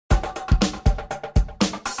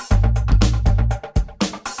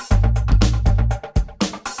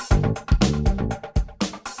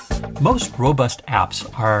Most robust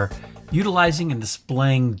apps are utilizing and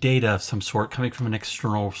displaying data of some sort coming from an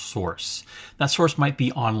external source. That source might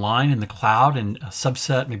be online in the cloud and a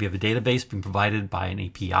subset maybe of a database being provided by an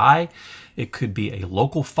API. It could be a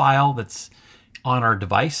local file that's on our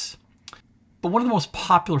device. But one of the most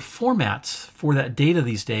popular formats for that data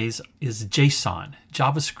these days is JSON,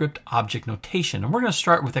 JavaScript Object Notation. And we're going to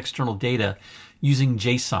start with external data using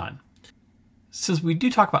JSON. Since we do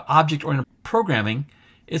talk about object-oriented programming,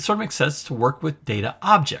 it sort of makes sense to work with data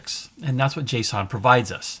objects, and that's what JSON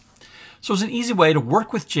provides us. So it's an easy way to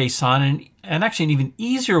work with JSON, and actually an even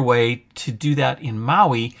easier way to do that in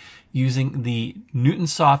MAUI using the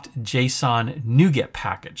Newtonsoft JSON NuGet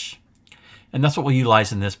package. And that's what we'll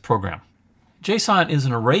utilize in this program. JSON is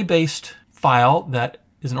an array-based file that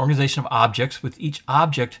is an organization of objects with each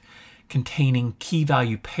object containing key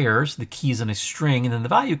value pairs. The key is in a string, and then the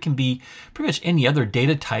value can be pretty much any other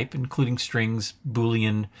data type, including strings,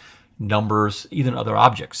 Boolean, numbers, even other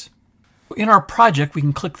objects. In our project, we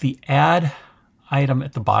can click the Add item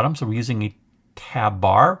at the bottom. So we're using a tab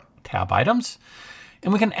bar, tab items,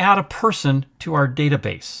 and we can add a person to our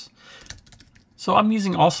database. So I'm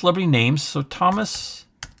using all celebrity names. So Thomas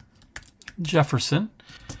Jefferson,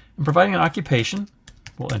 and providing an occupation,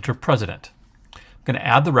 we'll enter president. I'm going to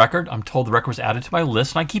add the record. I'm told the record was added to my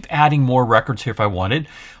list, and I keep adding more records here if I wanted.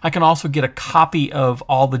 I can also get a copy of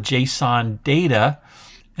all the JSON data,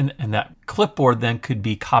 and that clipboard then could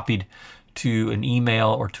be copied to an email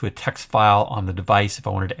or to a text file on the device if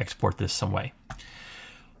I wanted to export this some way.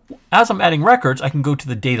 As I'm adding records, I can go to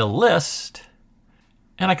the data list,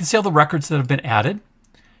 and I can see all the records that have been added.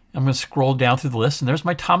 I'm going to scroll down through the list, and there's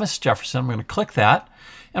my Thomas Jefferson. I'm going to click that,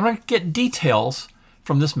 and I'm going to get details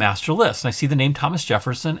from this master list. And I see the name Thomas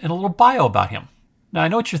Jefferson and a little bio about him. Now I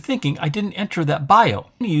know what you're thinking. I didn't enter that bio.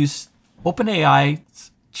 I'm going to use OpenAI's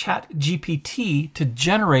ChatGPT to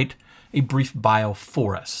generate a brief bio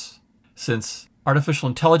for us. Since artificial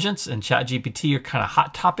intelligence and ChatGPT are kind of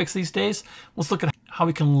hot topics these days, let's look at how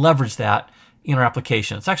we can leverage that in our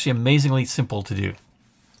application. It's actually amazingly simple to do.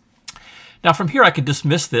 Now from here I could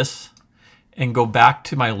dismiss this and go back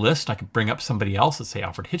to my list. I could bring up somebody else, let's say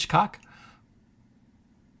Alfred Hitchcock.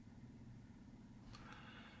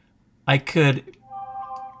 I could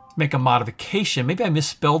make a modification. Maybe I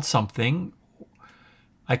misspelled something.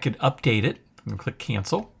 I could update it. I'm going to click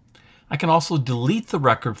cancel. I can also delete the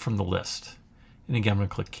record from the list. And again, I'm going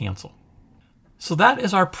to click cancel. So that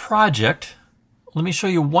is our project. Let me show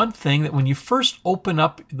you one thing, that when you first open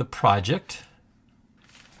up the project,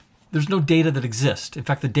 there's no data that exists. In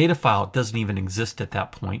fact, the data file doesn't even exist at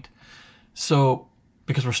that point. So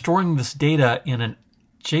because we're storing this data in an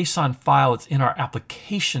JSON file that's in our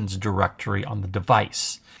applications directory on the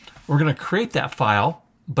device. We're going to create that file,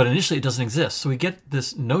 but initially it doesn't exist. So we get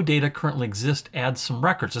this no data currently exists, add some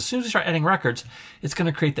records. As soon as we start adding records, it's going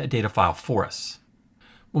to create that data file for us.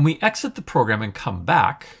 When we exit the program and come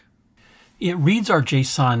back, it reads our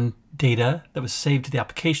JSON data that was saved to the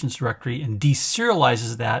applications directory and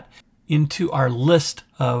deserializes that into our list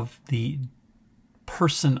of the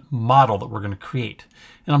person model that we're going to create.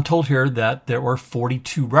 And I'm told here that there were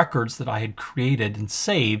 42 records that I had created and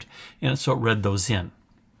saved, and so it read those in.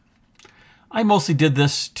 I mostly did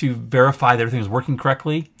this to verify that everything was working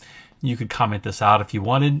correctly. You could comment this out if you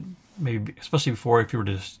wanted, maybe especially before if you were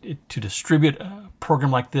to distribute a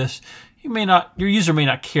program like this. Your user may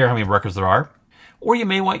not care how many records there are, or you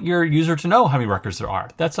may want your user to know how many records there are.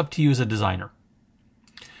 That's up to you as a designer.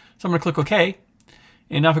 So I'm going to click OK.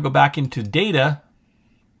 And now if I go back into data,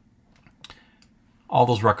 all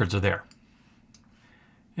those records are there.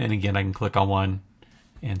 And again, I can click on one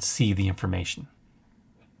and see the information.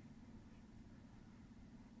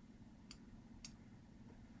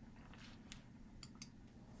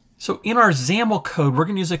 So in our XAML code, we're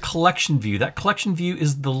going to use a collection view. That collection view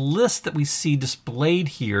is the list that we see displayed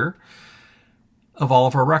here of all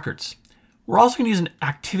of our records. We're also going to use an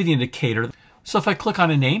activity indicator. So if I click on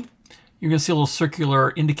a name, you're going to see a little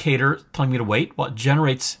circular indicator telling me to wait while it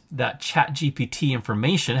generates that ChatGPT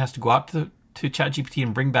information. It has to go out to ChatGPT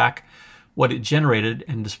and bring back what it generated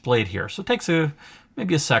and display it here. So it takes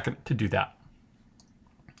maybe a second to do that.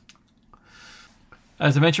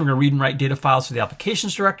 As I mentioned, we're going to read and write data files to the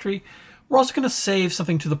applications directory. We're also going to save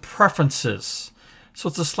something to the preferences. So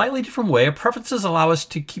it's a slightly different way. Preferences allow us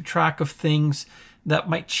to keep track of things that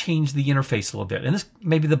might change the interface a little bit. And this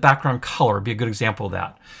maybe the background color would be a good example of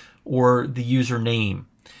that, or the user name.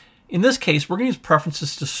 In this case, we're going to use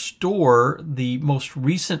preferences to store the most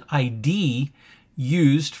recent ID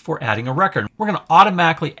used for adding a record. We're going to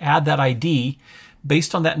automatically add that ID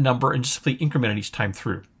based on that number and just simply increment it each time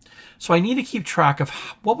through. So I need to keep track of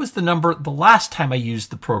what was the number the last time I used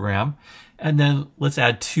the program, and then let's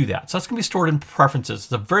add to that. So that's going to be stored in preferences.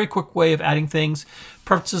 It's a very quick way of adding things.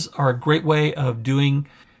 Preferences are a great way of doing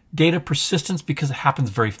data persistence because it happens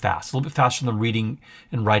very fast, a little bit faster than reading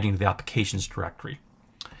and writing to the applications directory.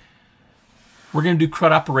 We're going to do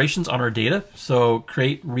CRUD operations on our data. So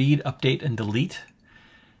create, read, update, and delete.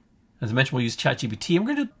 As I mentioned, we'll use ChatGPT, and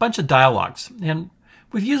we're going to do a bunch of dialogs. And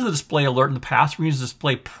we've used the display alert in the past. We're going to use the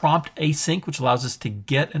display prompt async, which allows us to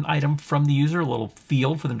get an item from the user, a little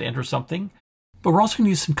field for them to enter something. But we're also going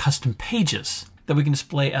to use some custom pages that we can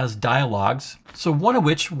display as dialogs. So one of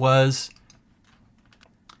which was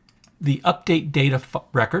the update data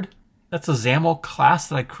record. That's a XAML class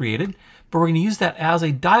that I created, but we're going to use that as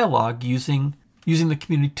a dialog using the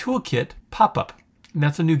Community Toolkit pop-up. And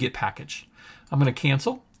that's a NuGet package. I'm going to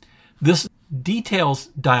cancel. This details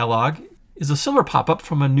dialog is a similar pop-up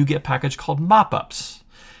from a NuGet package called mop-ups.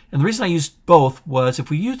 And the reason I used both was if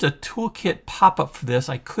we used a toolkit pop-up for this,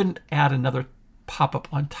 I couldn't add another pop-up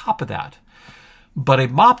on top of that. But a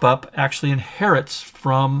mop-up actually inherits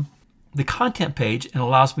from the content page and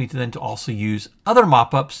allows me to then to also use other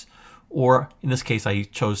mop-ups, or in this case, I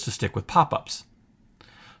chose to stick with pop-ups.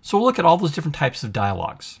 So we'll look at all those different types of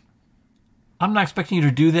dialogues. I'm not expecting you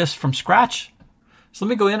to do this from scratch. So let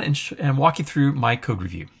me go in and walk you through my code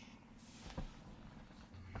review.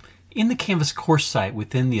 In the Canvas course site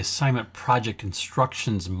within the assignment project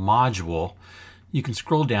instructions module, you can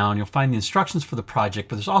scroll down, you'll find the instructions for the project,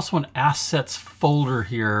 but there's also an assets folder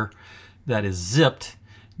here that is zipped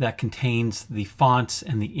that contains the fonts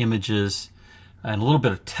and the images and a little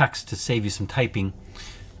bit of text to save you some typing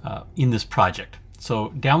in this project. So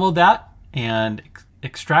download that and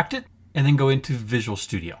extract it and then go into Visual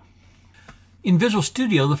Studio. In Visual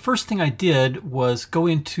Studio, the first thing I did was go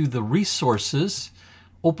into the resources,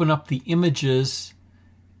 open up the images,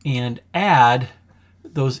 and add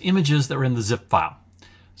those images that were in the zip file.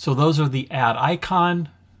 So those are the add icon,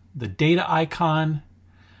 the data icon,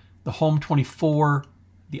 the home 24,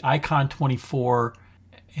 the icon 24,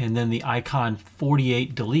 and then the icon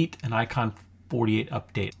 48 delete and icon 48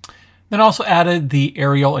 update. Then also added the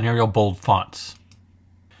Arial and Arial bold fonts.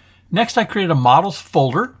 Next, I created a models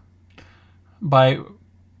folder by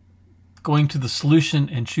going to the solution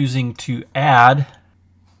and choosing to add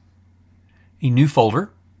a new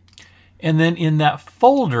folder. And then in that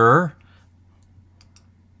folder,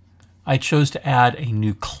 I chose to add a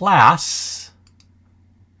new class,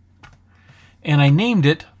 and I named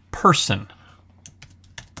it Person.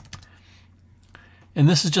 And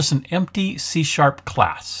this is just an empty C#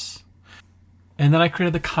 class. And then I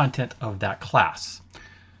created the content of that class.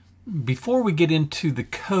 Before we get into the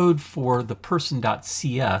code for the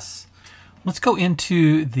Person.cs, let's go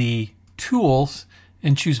into the tools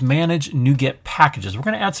and choose Manage NuGet Packages. We're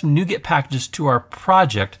going to add some NuGet packages to our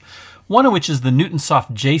project, one of which is the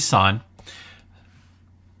Newtonsoft JSON.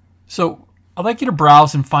 So I'd like you to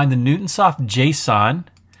browse and find the Newtonsoft JSON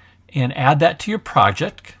and add that to your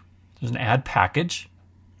project. There's an add package.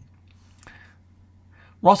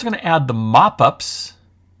 We're also going to add the mop-ups,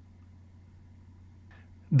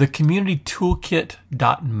 the community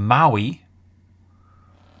toolkit.maui,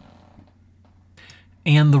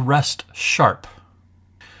 and the REST sharp.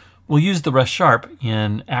 We'll use the REST sharp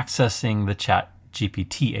in accessing the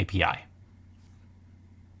ChatGPT API.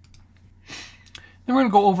 Then we're going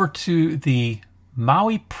to go over to the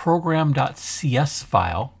MauiProgram.cs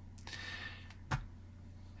file,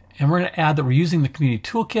 and we're going to add that we're using the community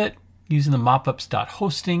toolkit, using the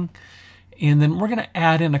mopups.hosting, and then we're going to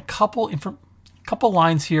add in a couple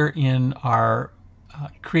lines here in our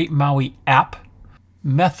create Maui app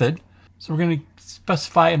method. So we're going to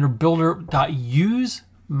specify under builder.use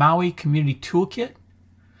Maui community toolkit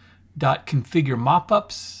 .configure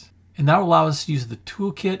mopups, and that will allow us to use the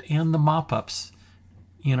toolkit and the mopups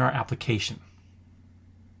in our application.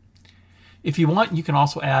 If you want, you can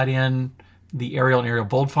also add in the Arial and Arial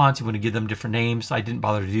bold fonts. You want to give them different names. I didn't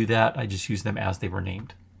bother to do that. I just used them as they were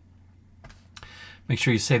named. Make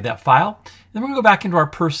sure you save that file. Then we're going to go back into our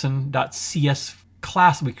Person.cs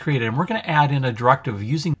class that we created, and we're going to add in a directive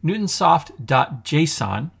using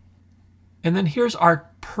newtonsoft.json. And then here's our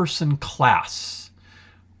person class.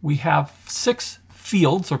 We have 6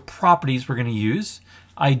 fields or properties we're going to use: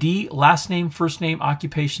 ID, last name, first name,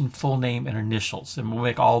 occupation, full name, and initials. And we'll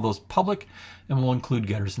make all those public, and we'll include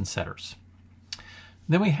getters and setters.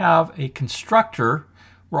 Then we have a constructor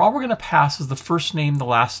where all we're going to pass is the first name, the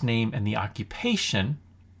last name, and the occupation.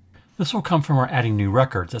 This will come from our adding new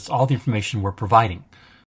records. That's all the information we're providing.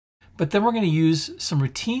 But then we're going to use some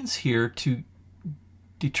routines here to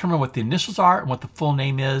determine what the initials are and what the full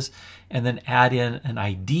name is, and then add in an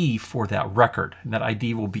ID for that record. And that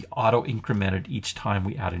ID will be auto-incremented each time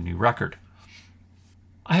we add a new record.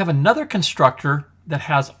 I have another constructor that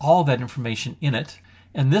has all that information in it,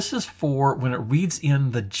 and this is for when it reads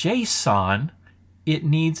in the JSON, it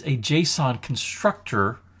needs a JSON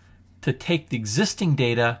constructor to take the existing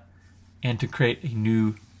data and to create a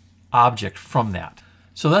new object from that.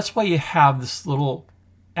 So that's why you have this little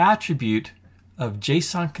attribute of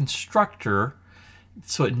JSON constructor,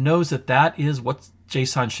 so it knows that that is what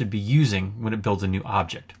JSON should be using when it builds a new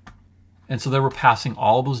object. And so there we're passing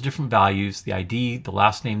all those different values, the ID, the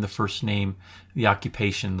last name, the first name, the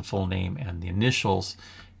occupation, the full name, and the initials,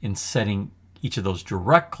 in setting each of those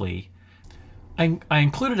directly. I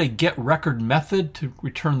included a getRecord method to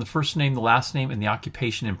return the first name, the last name, and the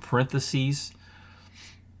occupation in parentheses.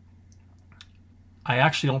 I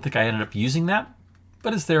actually don't think I ended up using that,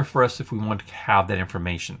 but it's there for us if we want to have that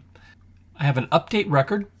information. I have an update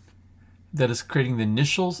record that is creating the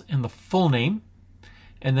initials and the full name,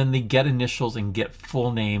 and then the get initials and get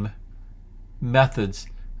full name methods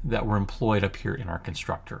that were employed up here in our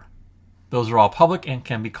constructor. Those are all public and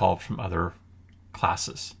can be called from other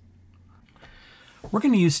classes. We're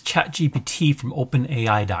going to use ChatGPT from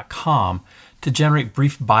OpenAI.com to generate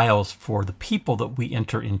brief bios for the people that we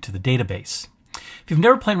enter into the database. If you've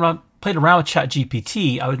never played around with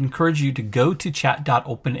ChatGPT, I would encourage you to go to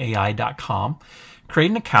chat.openai.com,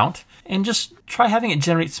 create an account, and just try having it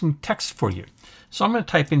generate some text for you. So I'm going to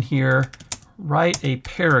type in here, write a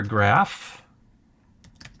paragraph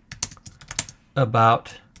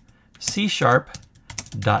about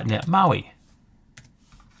C#.NET MAUI.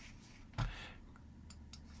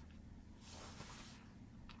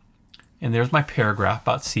 And there's my paragraph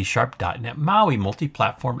about C#.NET MAUI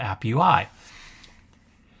multi-platform app UI.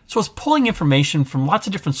 So it's pulling information from lots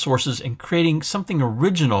of different sources and creating something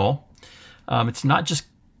original. It's not just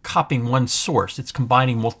copying one source, it's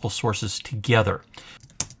combining multiple sources together.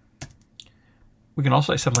 We can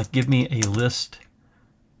also say something like, give me a list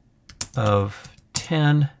of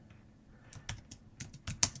 10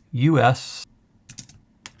 US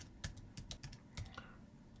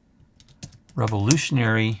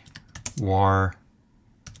Revolutionary War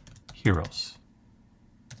heroes.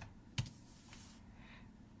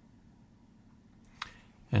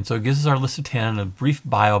 And so it gives us our list of 10 and a brief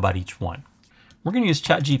bio about each one. We're going to use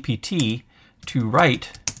ChatGPT to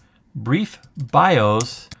write brief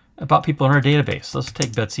bios about people in our database. Let's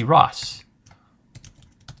take Betsy Ross.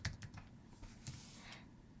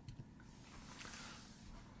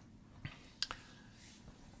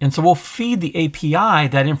 And so we'll feed the API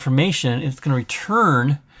that information. It's going to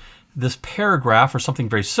return this paragraph or something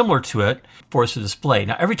very similar to it for us to display.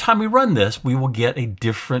 Now, every time we run this, we will get a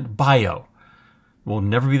different bio. It will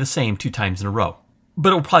never be the same 2 times in a row,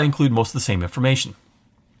 but it will probably include most of the same information.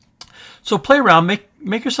 So play around,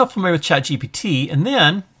 make yourself familiar with ChatGPT, and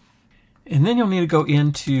then you'll need to go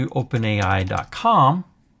into OpenAI.com,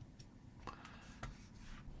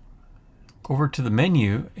 go over to the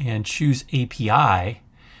menu and choose API,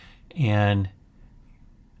 and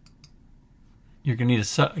you're going to need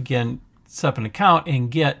to set up an account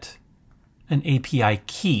and get an API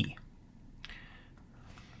key.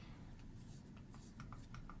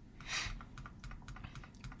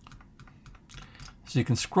 So you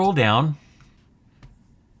can scroll down,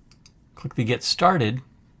 click the Get Started,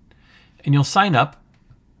 and you'll sign up,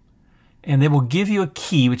 and they will give you a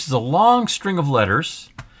key, which is a long string of letters.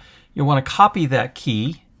 You'll want to copy that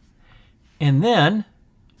key, and then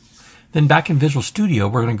back in Visual Studio,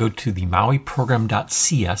 we're going to go to the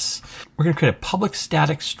MauiProgram.cs. We're going to create a public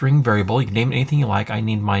static string variable. You can name it anything you like. I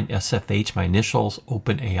named mine SFH, my initials,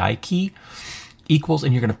 OpenAI key, equals,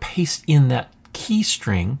 and you're going to paste in that key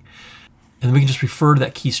string. And then we can just refer to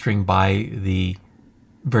that key string by the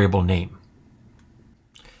variable name.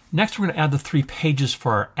 Next, we're going to add the 3 pages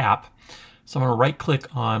for our app. So I'm going to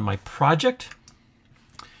right-click on my project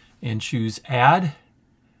and choose Add,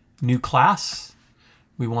 New Class.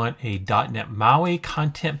 We want a .NET MAUI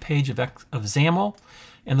content page of XAML.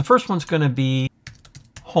 And the first one's going to be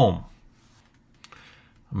Home.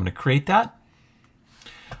 I'm going to create that.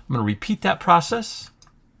 I'm going to repeat that process.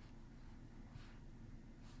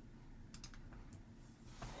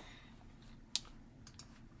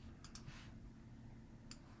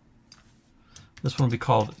 This one will be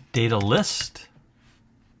called Data List.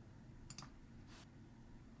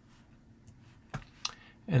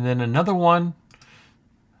 And then another one,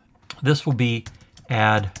 this will be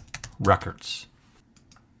Add Records.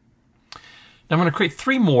 Now I'm going to create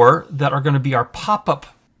 3 more that are going to be our pop-up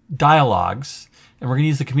dialogs. And we're going to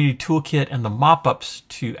use the Community Toolkit and the mop-ups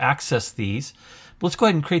to access these. Let's go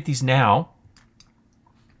ahead and create these now.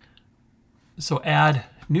 So add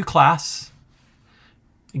new class.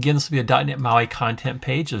 Again, this will be a .NET MAUI content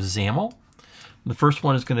page of XAML. The first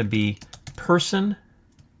one is going to be person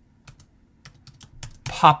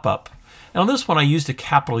pop-up. And on this one, I used a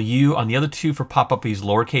capital U. On the other two for pop-up, I used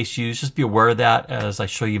lowercase u's. Just be aware of that as I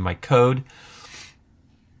show you my code.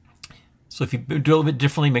 So if you do a little bit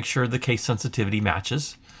differently, make sure the case sensitivity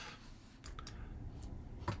matches.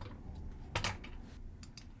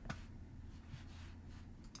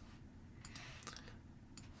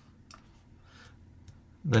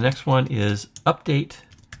 The next one is update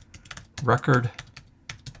record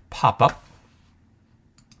pop-up.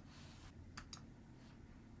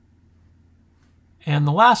 And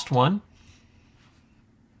the last one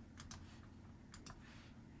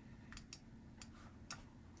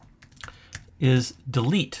is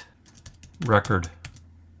delete record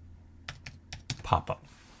pop-up.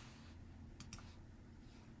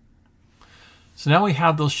 So now we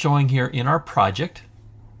have those showing here in our project.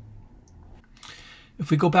 If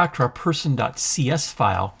we go back to our Person.cs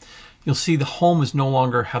file, you'll see the home is no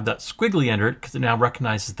longer have that squiggly under it because it now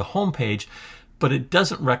recognizes the home page, but it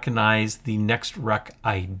doesn't recognize the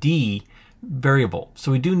NextRecID variable.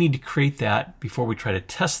 So we do need to create that before we try to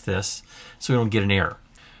test this so we don't get an error.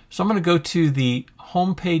 So I'm going to go to the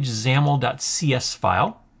homepage XAML.cs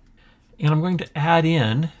file, and I'm going to add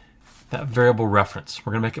in that variable reference.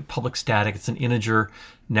 We're going to make it public static. It's an integer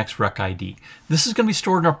NextRecID. This is going to be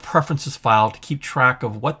stored in our preferences file to keep track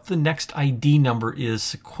of what the next ID number is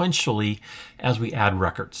sequentially as we add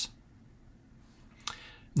records.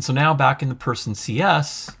 And so now back in the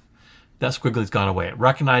Person.cs, that squiggly's gone away. It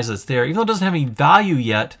recognizes it's there. Even though it doesn't have any value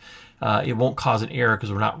yet, it won't cause an error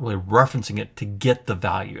because we're not really referencing it to get the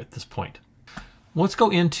value at this point. Let's go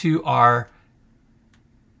into our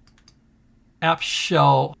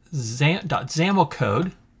AppShell.xaml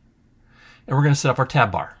code, and we're going to set up our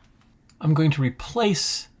TabBar. I'm going to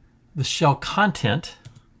replace the shell content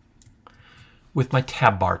with my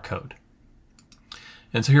TabBar code.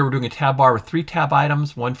 And so here we're doing a TabBar with 3 tab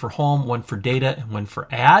items, one for home, one for data, and one for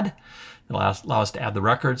add. It'll allow us to add the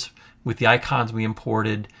records with the icons we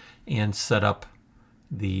imported and set up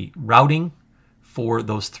the routing for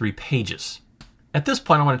those 3 pages. At this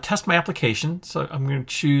point, I want to test my application. So I'm going to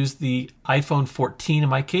choose the iPhone 14 in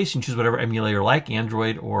my case. You can choose whatever emulator you like,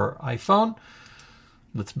 Android or iPhone.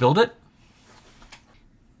 Let's build it.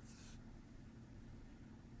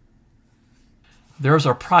 There's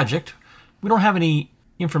our project. We don't have any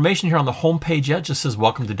information here on the home page yet. It just says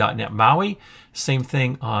welcome to .NET MAUI. Same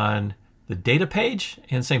thing on the data page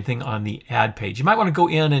and same thing on the add page. You might want to go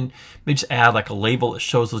in and maybe just add like a label that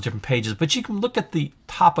shows those different pages, but you can look at the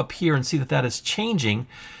top up here and see that that is changing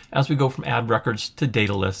as we go from add records to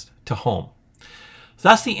data list to home. So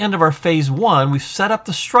that's the end of our phase 1. We've set up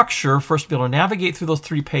the structure for us to be able to navigate through those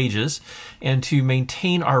 3 pages and to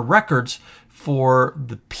maintain our records for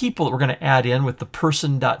the people that we're going to add in with the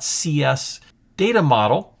Person.cs data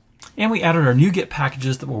model. And we added our NuGet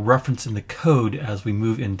packages that we'll reference in the code as we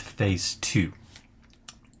move into phase 2.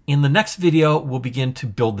 In the next video, we'll begin to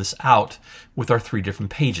build this out with our 3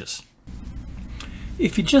 different pages.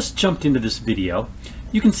 If you just jumped into this video,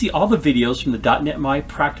 you can see all the videos from the .NET MAUI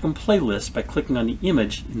Practicum playlist by clicking on the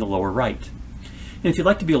image in the lower right. And if you'd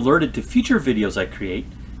like to be alerted to future videos I create,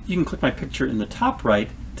 you can click my picture in the top right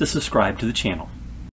to subscribe to the channel.